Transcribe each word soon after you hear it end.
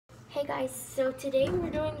Hey guys, so today we're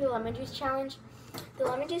doing the lemon juice challenge. The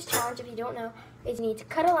lemon juice challenge, if you don't know, is you need to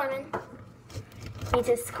cut a lemon, you need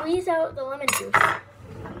to squeeze out the lemon juice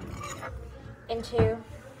into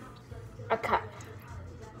a cup,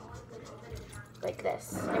 like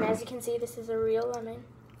this. And as you can see, this is a real lemon.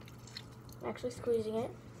 I'm actually squeezing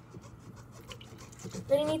it.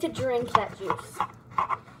 Then you need to drink that juice.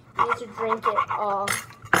 You need to drink it all.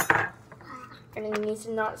 And then you need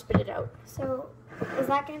to not spit it out. So, is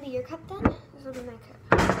that going to be your cup then? This will be my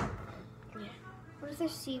cup. Yeah. What if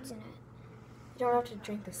there's seeds in it? You don't have to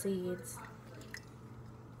drink the seeds.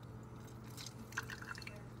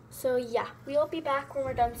 So yeah, we'll be back when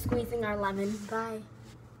we're done squeezing our lemon. Bye.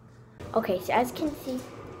 Okay, so as you can see,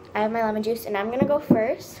 I have my lemon juice and I'm gonna go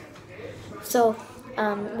first. So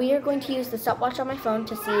we are going to use the stopwatch on my phone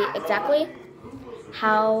to see exactly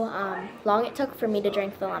how long it took for me to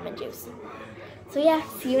drink the lemon juice. So yeah,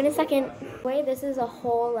 see you in a second. Wait, this is a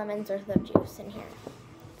whole lemon's worth of juice in here.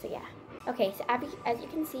 So yeah. Okay, so as you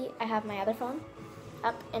can see, I have my other phone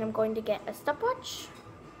up and I'm going to get a stopwatch.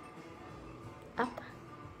 Up.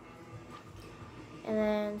 And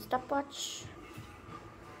then stopwatch.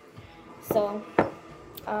 So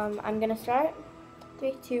I'm gonna start.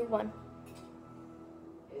 3, 2, 1.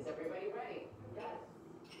 Is everybody ready? Yes.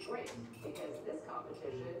 Great, because this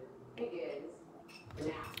competition begins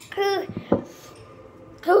now.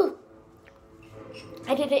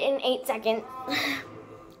 I did it in 8 seconds.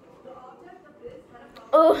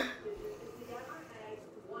 Oh.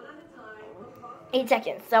 8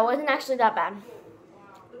 seconds. That wasn't actually that bad.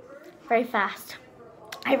 Very fast.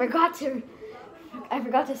 I forgot to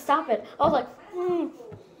stop it. I was like,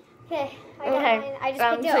 Okay, I got mine. I just picked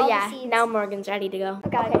out so all yeah, the seeds. now Morgan's ready to go.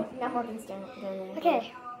 Okay. Now Morgan's doing it.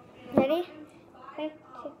 Okay, ready? 3,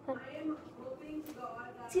 2, 1.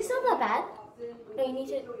 Is he still that bad? No, you need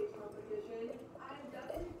to.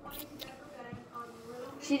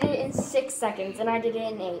 She did it in 6 seconds, and I did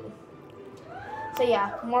it in 8. So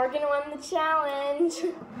yeah, Morgan won the challenge.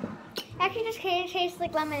 Actually, just tastes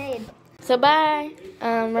like lemonade. So bye.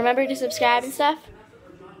 Remember to subscribe and stuff.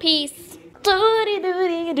 Peace. Doody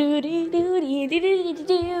doody doody doody doody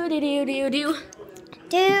doody doody doo.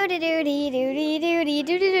 Do do do do do do do do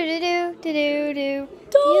do do do do do do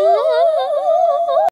do.